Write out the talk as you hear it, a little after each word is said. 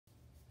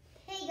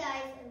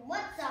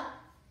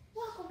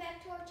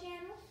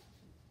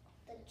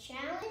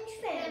Challenge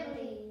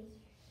Families.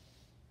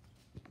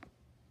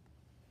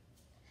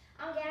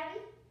 I'm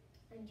Gabby.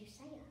 I'm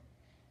Josiah.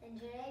 And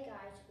today,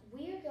 guys,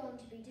 we are going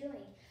to be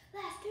doing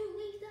Last 2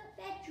 Weeks of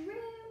Bedroom.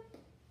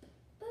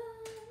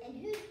 Boom.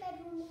 And whose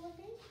bedroom will it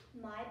be?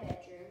 My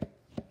bedroom.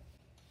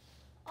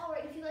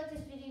 Alright, if you like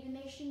this video, then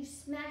make sure you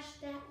smash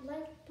that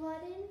like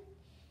button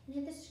and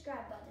hit the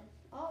subscribe button.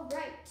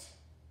 Alright.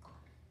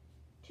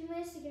 2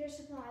 minutes to get our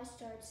supply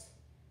starts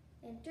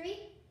in 3,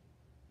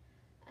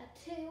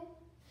 2,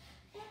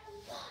 and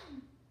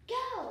 1.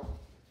 Go!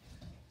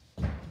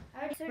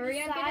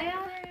 Hurry up, get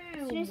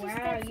in the room.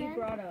 Wow, you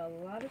brought a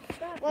lot of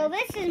stuff. Well,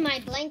 this is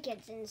my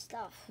blankets and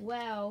stuff.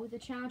 Well, the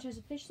challenge has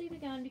officially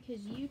begun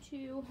because you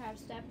two have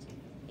stepped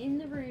in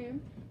the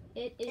room.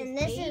 It is And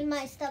this is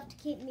my stuff to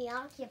keep me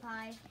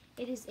occupied.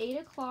 It is 8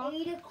 o'clock.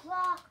 8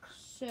 o'clock.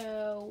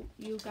 So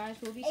you guys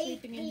will be 8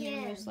 sleeping in here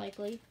p.m. most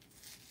likely.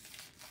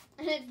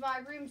 And it's my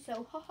room,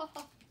 so ha ha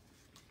ha.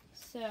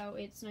 So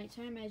it's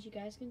nighttime, as you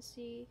guys can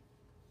see.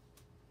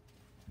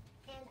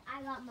 And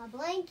I got my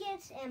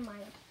blankets and my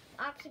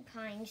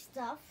occupying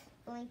stuff.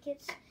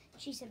 Blankets.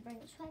 She said bring a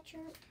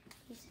sweatshirt.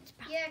 He said it's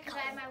probably Yeah, because I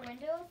have cold. my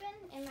window open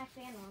and my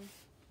fan on.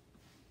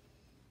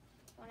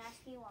 Don't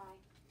ask me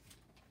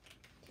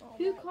why.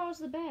 Who calls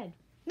the bed?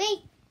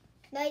 Me.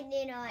 No,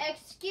 you know what?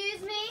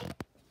 Excuse me?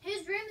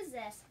 Whose room is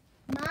this?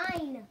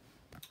 Mine.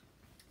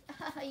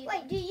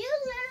 Wait, do you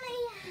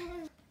literally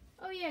have...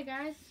 Oh yeah,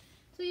 guys.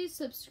 Please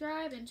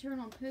subscribe and turn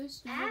on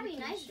post Abby,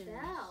 notifications.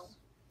 nice bell.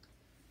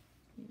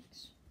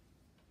 Thanks.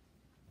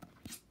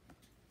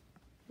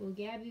 Will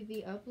Gabby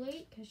be up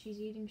late because she's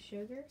eating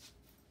sugar?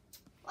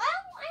 Well,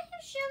 I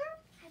have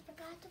sugar. I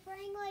forgot to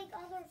bring like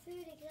other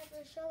food except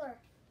for sugar.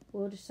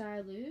 Will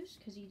Josiah lose?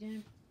 Because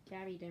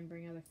Gabby didn't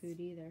bring other food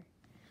either.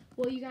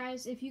 Well, you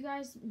guys, if you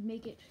guys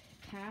make it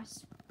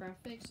past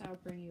breakfast, I'll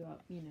bring you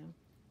up, you know.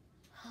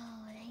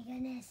 Oh, thank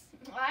goodness.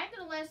 I ain't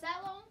gonna last that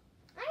long.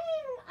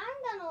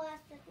 I'm gonna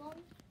last this long.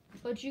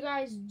 But you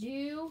guys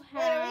do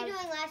Wait, are have we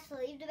doing last to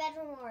leave the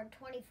bedroom or a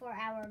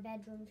 24-hour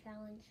bedroom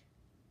challenge?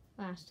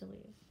 last to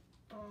leave.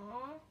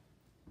 Aww.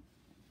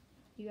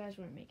 You guys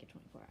won't make it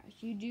 24 hours.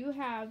 You do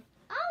have,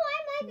 Oh,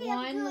 I might be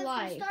One able to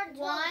life. if we start at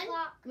 12 One.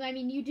 o'clock. I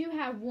mean, you do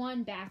have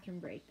one bathroom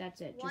break.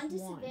 That's it. One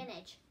Just one.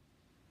 disadvantage.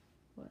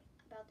 What?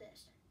 About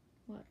this.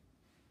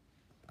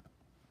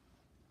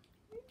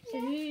 So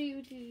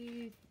who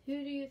do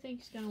you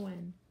think's gonna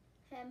win?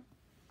 Him.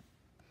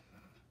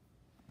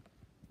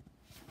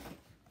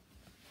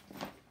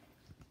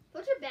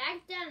 Put your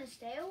bags down and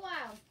stay a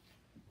while.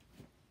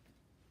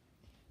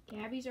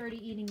 Gabby's already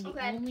eating the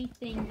Okay. only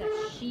thing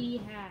that she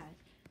had.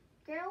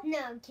 Girl, No,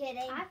 I'm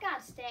kidding. I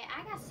got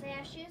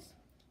stashes.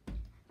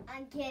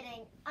 I'm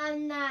kidding.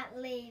 I'm not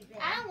leaving.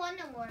 I don't want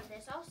no more of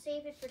this. I'll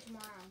save it for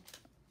tomorrow.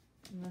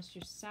 Unless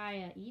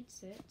Josiah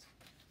eats it.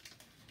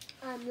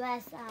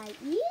 Unless I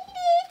eat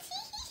it.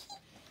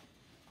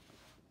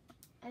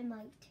 I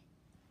might.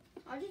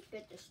 I'll just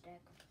bit the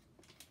stick.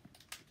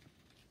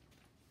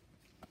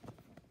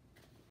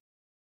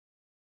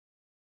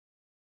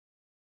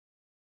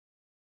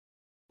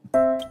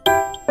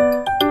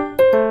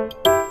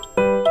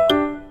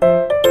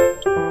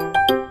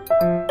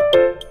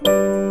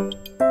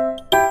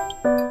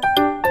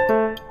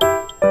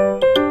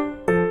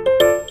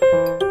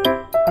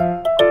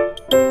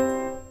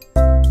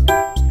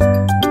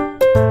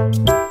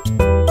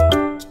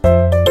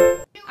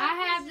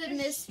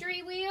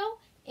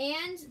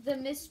 And the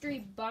mystery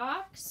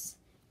box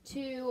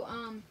to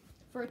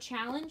for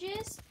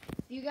challenges.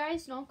 If you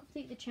guys don't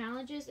complete the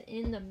challenges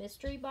in the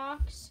mystery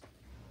box,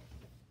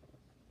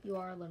 you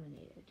are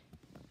eliminated.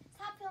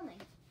 Stop filming.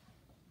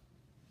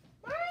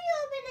 Why are you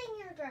opening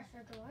your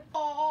dresser drawer?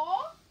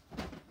 Aww.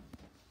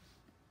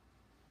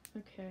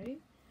 Okay.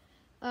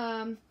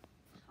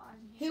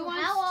 Who So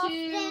wants how to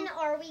often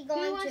are we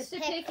going Who wants to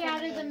pick from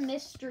out of the these?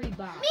 mystery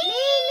box? Me.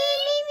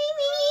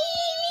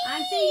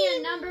 I'm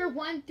thinking number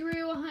 1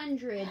 through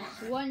 100.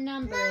 What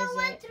number No, is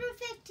 1 it? through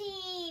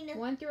 15.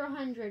 1 through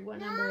 100. What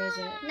number is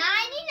it?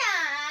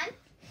 99.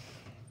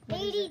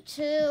 What is it?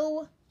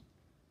 82.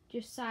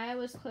 Josiah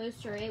was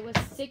closer. It was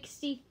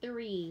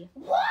 63.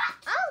 What?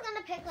 I was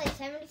gonna pick like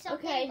 70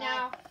 something. Okay,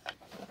 now.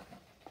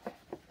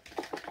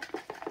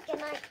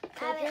 Can I?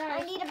 Close your I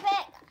eyes. need a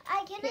pick.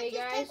 I cannot Okay,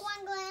 just guys. take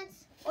one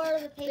glance. Or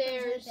the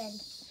paper's open.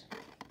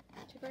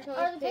 There's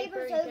Are the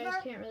paper. papers You guys over?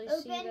 can't really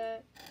see Open?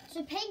 that.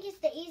 So pink is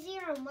the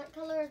easier, and what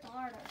color is the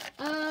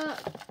harder?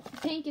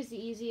 Pink is the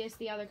easiest.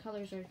 The other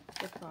colors are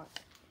difficult.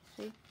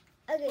 Okay.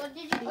 What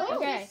did you put?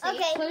 Okay. Any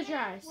Okay. Close your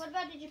eyes. What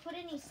about, did you put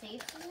any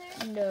safes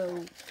in there?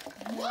 No.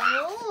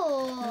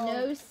 Oh.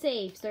 No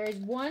safes. There is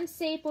one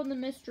safe on the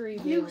mystery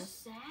You wheel.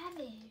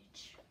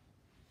 savage.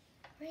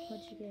 Green.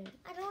 What'd you get?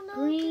 I don't know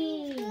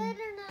Green. if green's good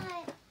or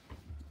not.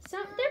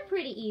 They're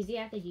pretty easy.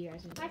 I think you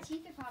guys can do My it.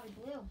 teeth are probably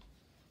blue.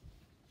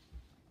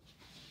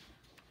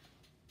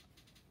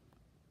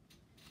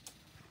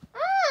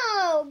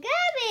 Oh,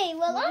 Gabby.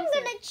 Well, What I'm is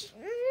gonna.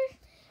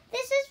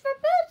 This is for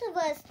both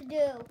of us to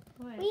do.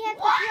 What? We have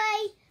to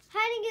play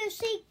hide and go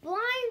seek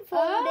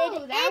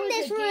blindfolded Oh, that in was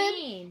this a room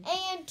game.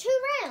 and 2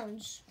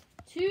 rounds.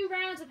 2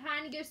 rounds of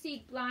hide and go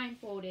seek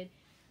blindfolded.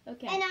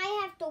 Okay. And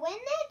I have to win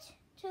it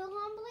to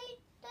complete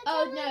the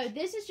Oh challenge?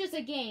 no, this is just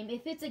a game.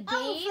 If it's a game,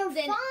 Oh, for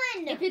then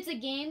fun! if it's a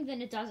game,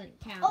 then it doesn't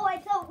count. Oh, I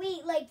thought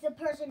the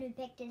person who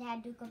picked it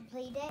had to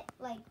complete it.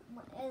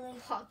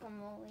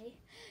 Guacamole.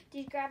 Did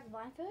you grab the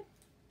blindfold?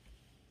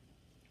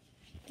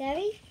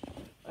 Debbie,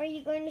 are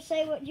you going to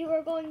say what you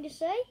were going to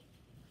say?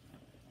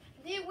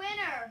 The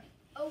winner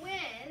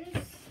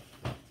wins.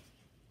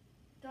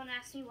 Don't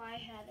ask me why I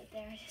had it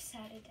there. I just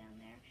sat it down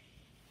there.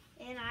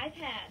 An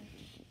iPad.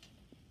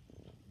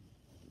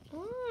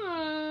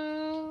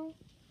 Oh.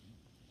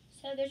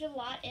 So there's a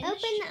lot in Open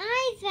the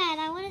iPad.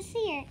 I want to see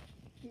it.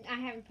 I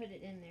haven't put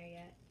it in there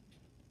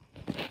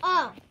yet.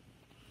 Oh.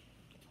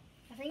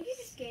 I think you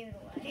just gave it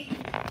away.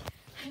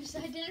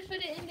 I didn't put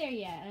it in there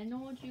yet. I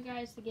don't want you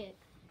guys to get.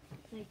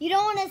 You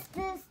don't want to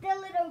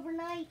still it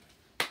overnight?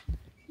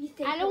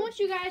 I don't want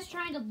you guys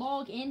trying to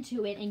log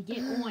into it and get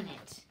on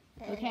it.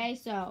 Okay,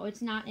 so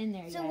it's not in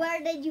there yet. So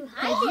where did you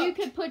hide 'Cause it? you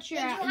could put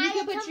your. Did you hide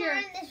it somewhere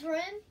in this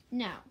room?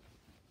 No.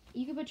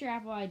 You can put your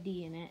Apple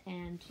ID in it,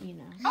 and you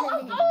know.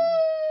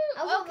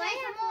 Oh, Okay,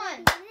 come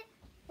on.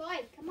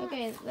 Why? Come on.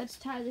 Okay, let's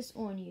tie this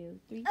on you.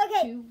 3,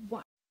 Okay. 2,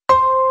 1.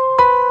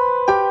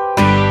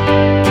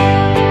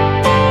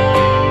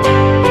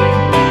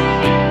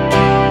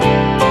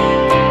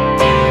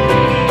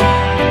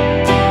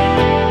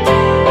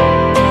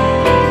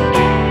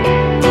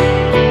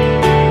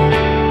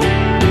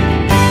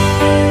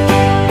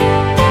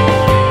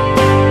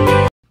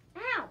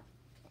 Ow!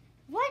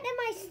 What am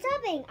I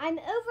stubbing? I'm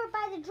over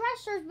by the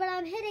dressers, but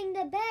I'm hitting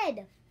the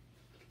bed.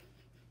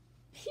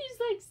 He's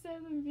like so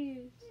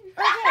confused.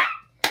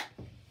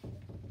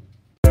 Okay.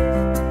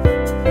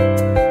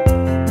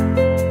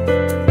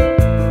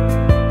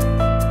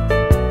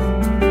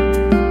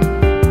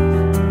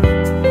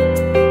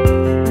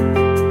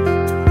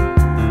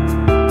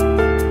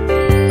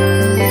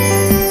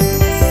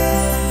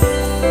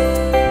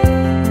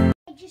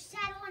 I just sat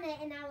on it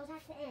and I was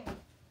at the end.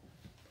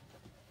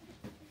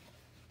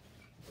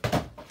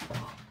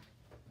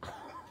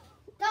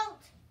 Don't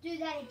do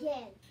that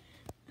again.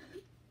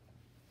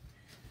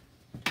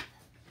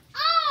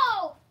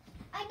 Oh!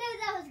 I knew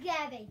that was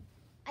Gabby.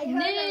 I heard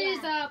Knit her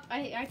is laugh. up.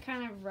 I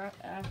kind of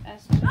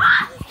asked.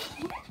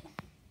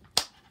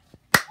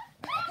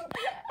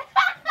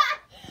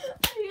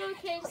 Are you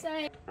okay,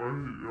 Si?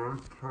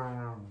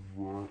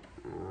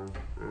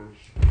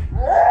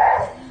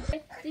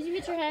 Did you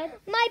hit your head?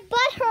 My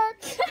butt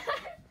hurts.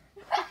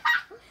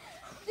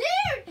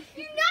 Dude,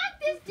 you knocked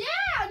this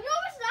down. You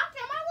almost knocked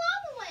down my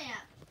lava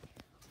lamp.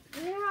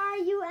 Where are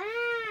you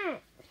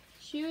at?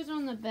 She was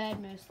on the bed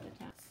most of the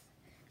time.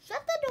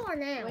 Shut the door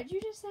now. What did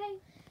you just say?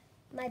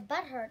 My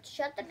butt hurts.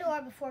 Shut the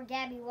door before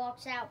Gabby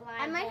walks out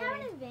I might have an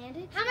blindfolded.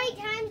 advantage. How many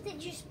times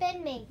did you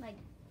spin me?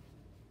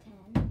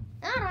 10.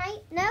 All right.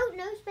 No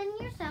spinning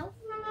yourself.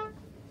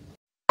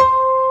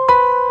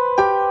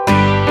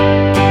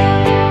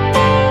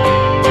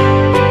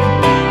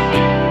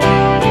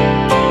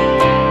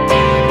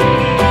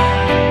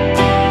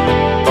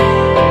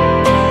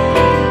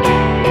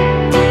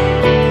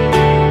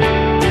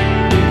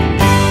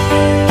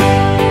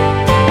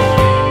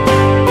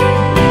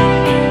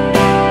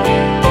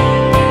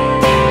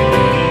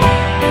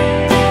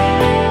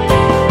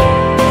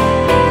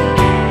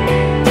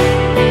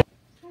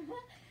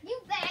 You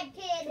bad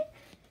kid.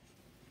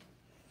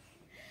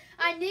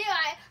 I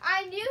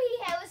knew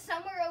he was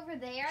somewhere over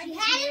there. I She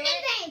just had knew an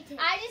it. advantage.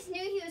 I just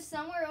knew he was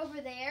somewhere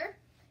over there.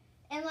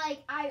 And like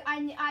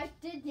I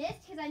did this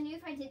because I knew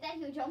if I did that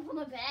he would jump on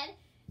the bed.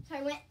 So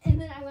I went and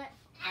then I went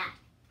ah.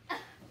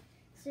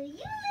 So you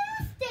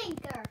little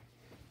stinker.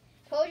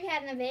 Told you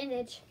had an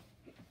advantage.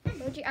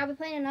 Told you I was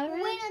playing another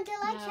round. Wait until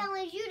I No.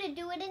 challenge you to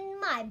do it in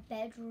my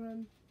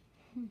bedroom.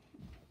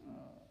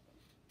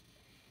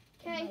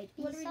 Okay, Might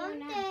be what are we doing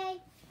now?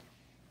 someday.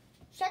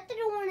 Shut the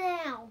door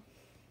now.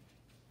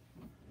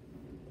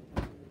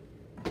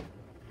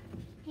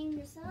 Hang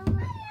yourself.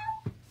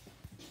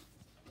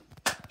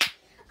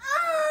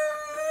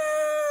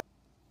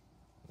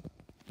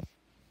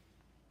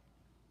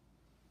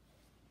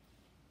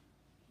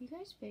 You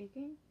guys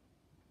faking?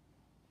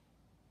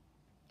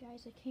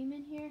 Guys, I came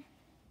in here.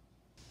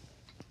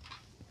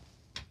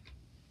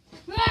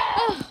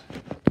 I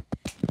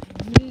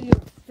knew you were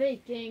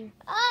faking.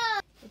 Oh.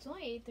 It's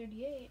only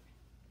 8:38.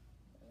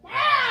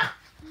 Ah!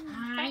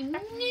 I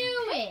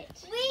knew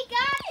it. We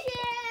got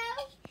you.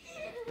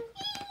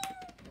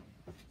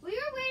 We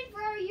were waiting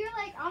for you. You're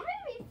like, I'm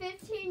gonna be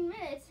 15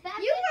 minutes. That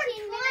You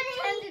 15 were minutes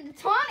turned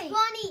into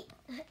 20.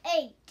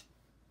 28.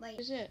 What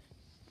is it?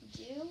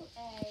 Do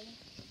a.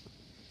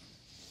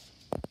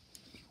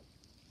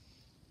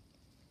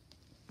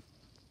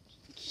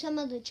 Some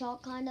of the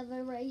chalk kind of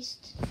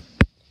erased.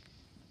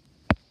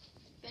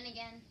 Spin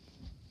again.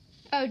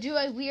 Oh, do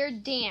a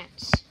weird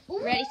dance.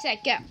 Ready,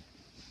 set, go.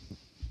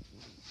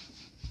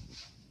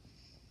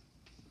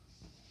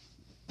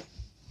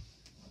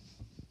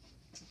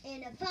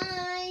 In a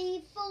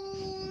 5,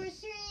 4, 3,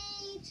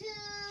 2,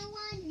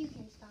 1. You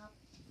can stop.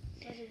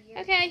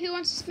 Okay, who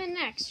wants to spin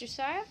next?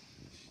 Josiah?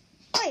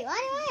 Oh, Wait, why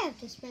do I have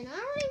to spin? I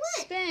already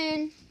went.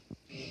 Spin.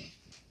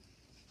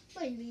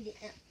 Please read it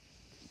now.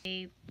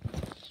 A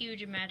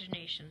huge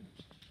imagination.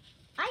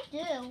 I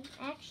do.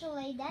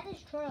 Actually, that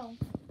is true.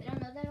 We don't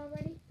know that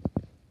already?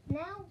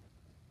 Now,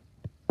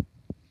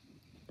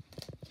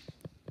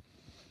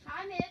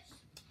 Hi, Mitch.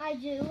 I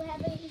do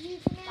have a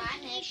huge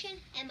imagination,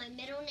 and my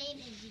middle name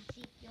is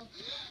Ezekiel.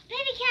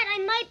 Baby cat, I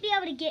might be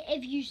able to get,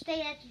 if you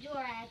stay at the door,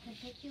 I can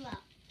pick you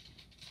up.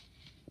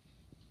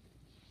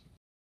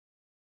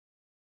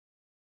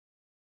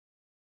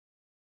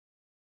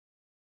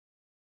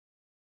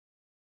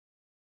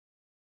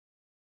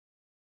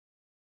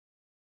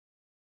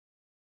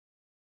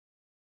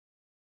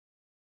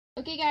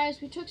 Okay, guys,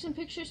 we took some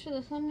pictures for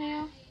the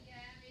thumbnail,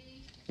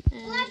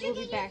 and we'll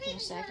be back in a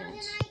second.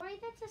 Right,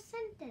 that's a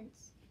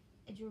sentence.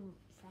 It's your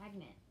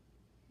fragment.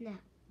 No.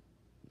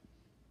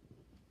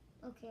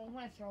 Okay. I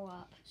want to throw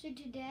up. So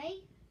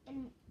today,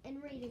 in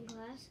reading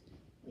class,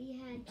 we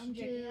had to I'm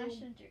drinking. I do,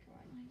 shouldn't drink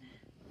wine like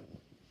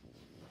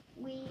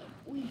that.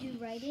 we do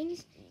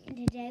writings, and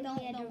today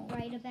we had to Don't.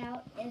 write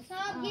about if,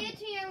 Stop, give it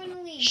to me, I'm going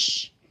to leave.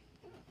 Shh.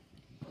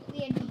 we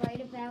had to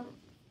write about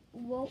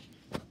what,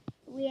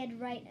 we had to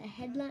write a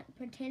headline,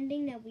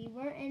 pretending that we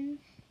were in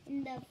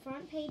the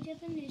front page of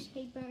the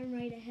newspaper and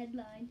write a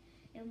headline,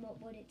 and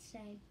what would it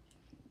say?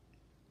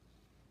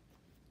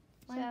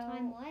 One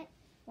time what?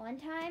 One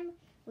time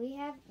we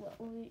had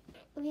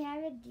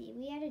a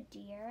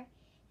deer,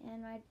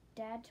 and my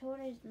dad told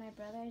my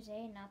brother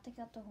Isaiah not to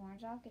cut the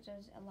horns off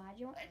because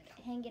Elijah wanted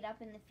to hang it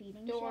up in the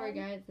feeding shed. Don't worry,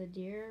 guys. The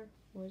deer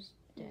was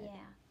dead.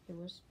 Yeah. It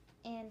was.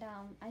 And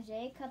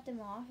Isaiah cut them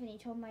off, and he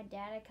told my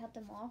dad I cut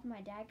them off.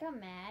 My dad got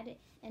mad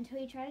until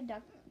he tried to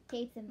duct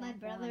tape them My back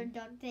brother on.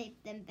 duct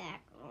taped them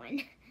back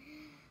on.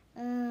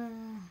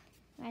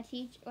 I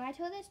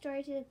told that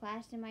story to the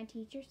class, and my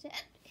teacher said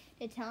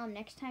to tell him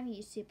next time he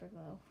use super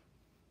glue.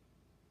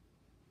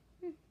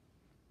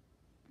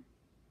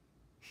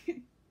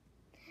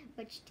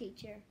 Which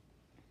teacher?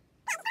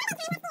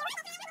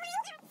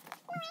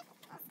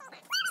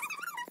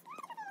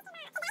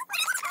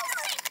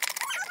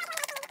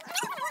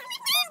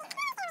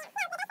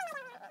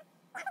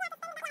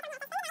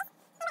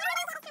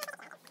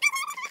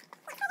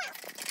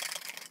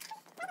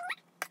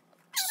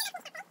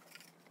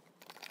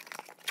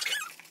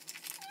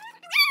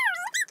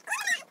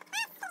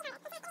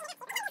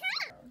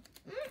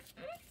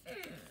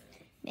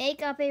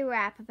 Make up a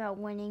rap about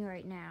winning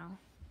right now.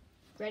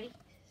 Ready,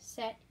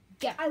 set,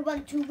 go. I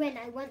want to win.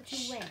 I want to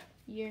win.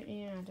 You're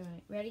not doing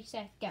it. Ready,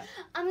 set, go.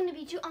 I'm gonna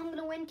beat you. I'm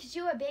gonna win because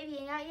you're a baby,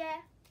 ain't I? Yeah.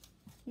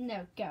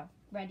 No, go.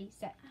 Ready,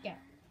 set, go.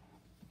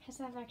 Has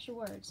to have extra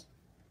words.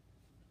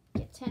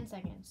 Get 10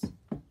 seconds.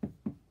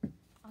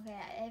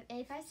 Okay.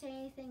 If I say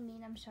anything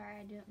mean, I'm sorry.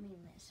 I don't mean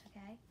this.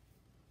 Okay.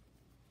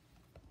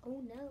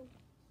 Oh no.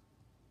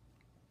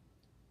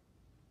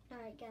 All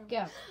right, go.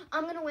 Go.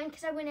 I'm gonna win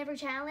because I win every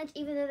challenge,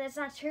 even though that's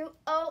not true.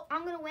 Oh,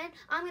 I'm gonna win.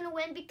 I'm gonna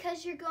win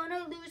because you're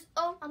gonna lose.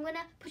 Oh, I'm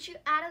gonna put you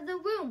out of the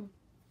room.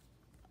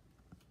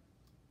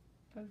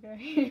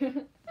 Okay.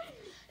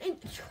 And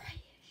trash.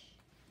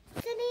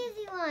 It's an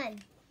easy one.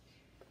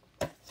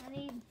 I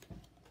need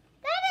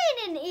That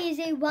ain't an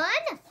easy one.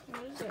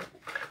 What is it?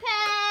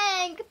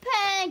 Pank.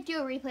 Do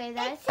a replay of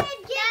that. It said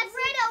get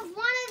rid of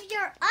one of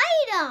your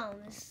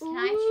items. Can I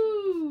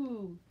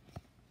Ooh.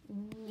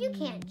 You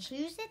can't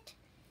choose it.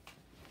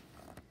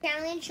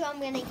 Challenge, so I'm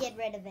gonna get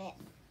rid of it.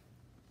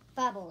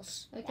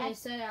 Bubbles. Okay,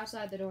 set it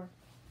outside the door.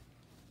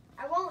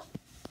 I won't.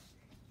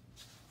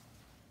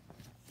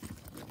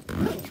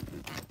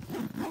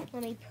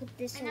 Let me put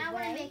this And I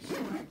want to away. make sure.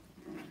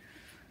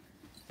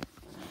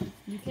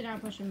 You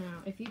cannot push him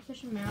out. If you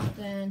push him out,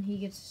 then he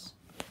gets.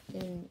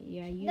 Then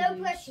yeah, you No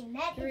lose pushing.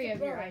 That 3 is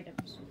of your good.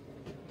 items.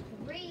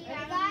 3. Ready, I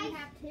guys? only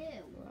have 2.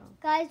 Well,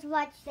 Guys,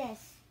 watch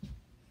this.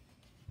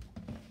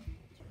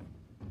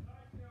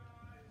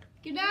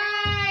 good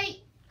night.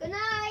 Good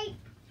night.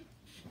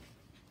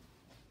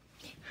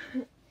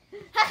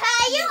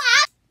 Haha, you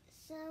out.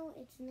 So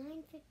it's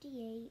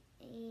 9:58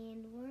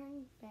 and we're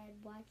in bed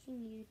watching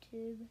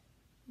YouTube,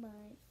 but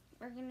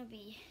We're gonna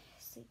be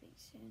sleeping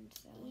soon,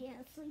 so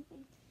yeah,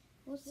 sleeping.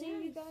 we'll see Yeah,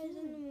 you guys in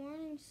the soon.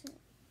 morning soon.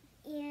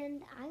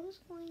 And I was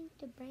going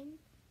to bring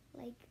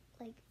like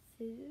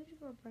food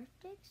for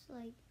breakfast,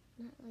 like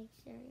not like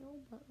cereal,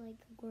 but like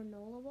a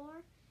granola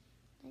bar.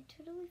 I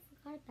totally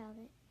forgot about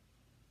it.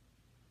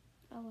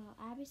 Oh well,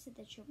 Abby said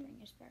that she'll bring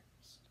us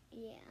breakfast.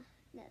 Yeah,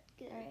 that's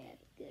good. All right.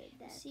 That's good.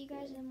 That's See you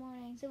guys good. in the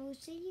morning. So we'll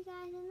see you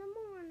guys in the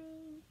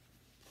morning.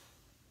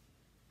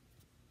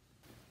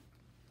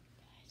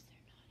 Guys,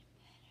 they're not in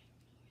bed. I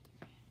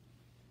don't know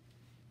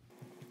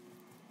where they're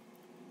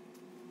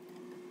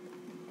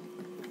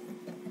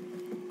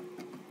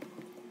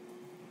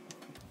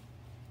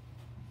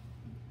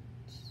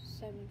at.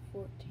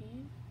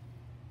 7:14.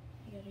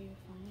 I gotta go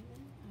find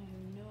them. I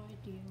have no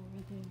idea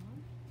where they are.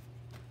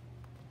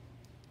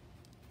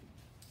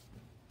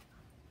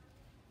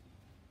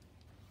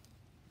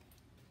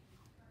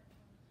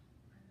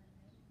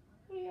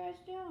 What are you guys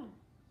doing?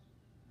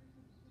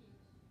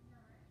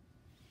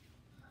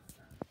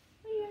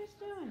 What are you guys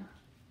doing?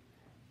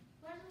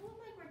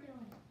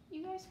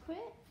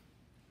 quit?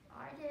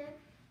 I did.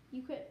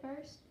 You quit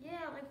first?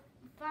 Yeah, like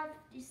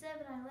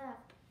 5:57 I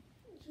left.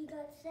 She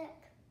got sick.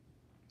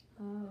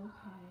 Oh,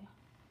 okay.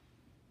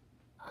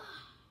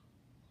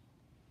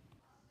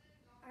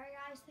 Alright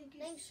guys, thank you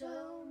Thanks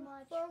so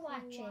much for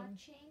watching.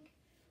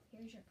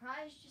 Here's your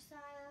prize,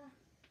 Josiah.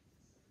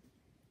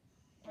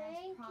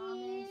 Thank As promised,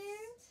 you.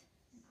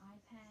 an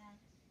iPad.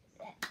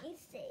 Let me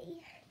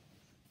see.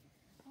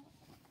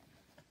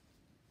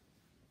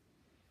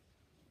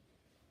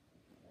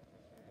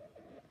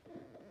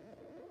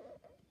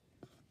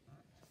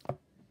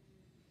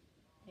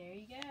 There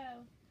you go.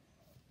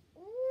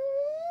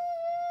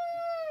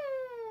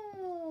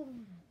 Ooh.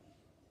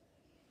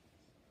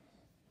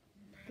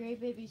 Gray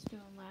Baby's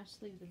doing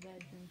last leave the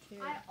bedroom too.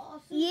 I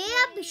also Yeah,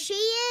 gave, but she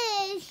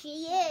is.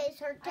 She is.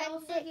 Her I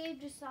also technique.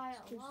 gave Josiah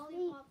a to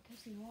lollipop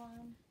because he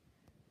won.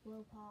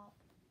 Blow pop.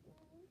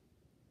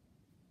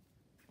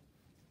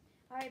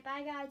 Alright,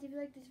 bye guys. If you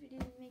like this video,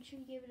 make sure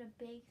you give it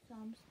a big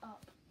thumbs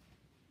up.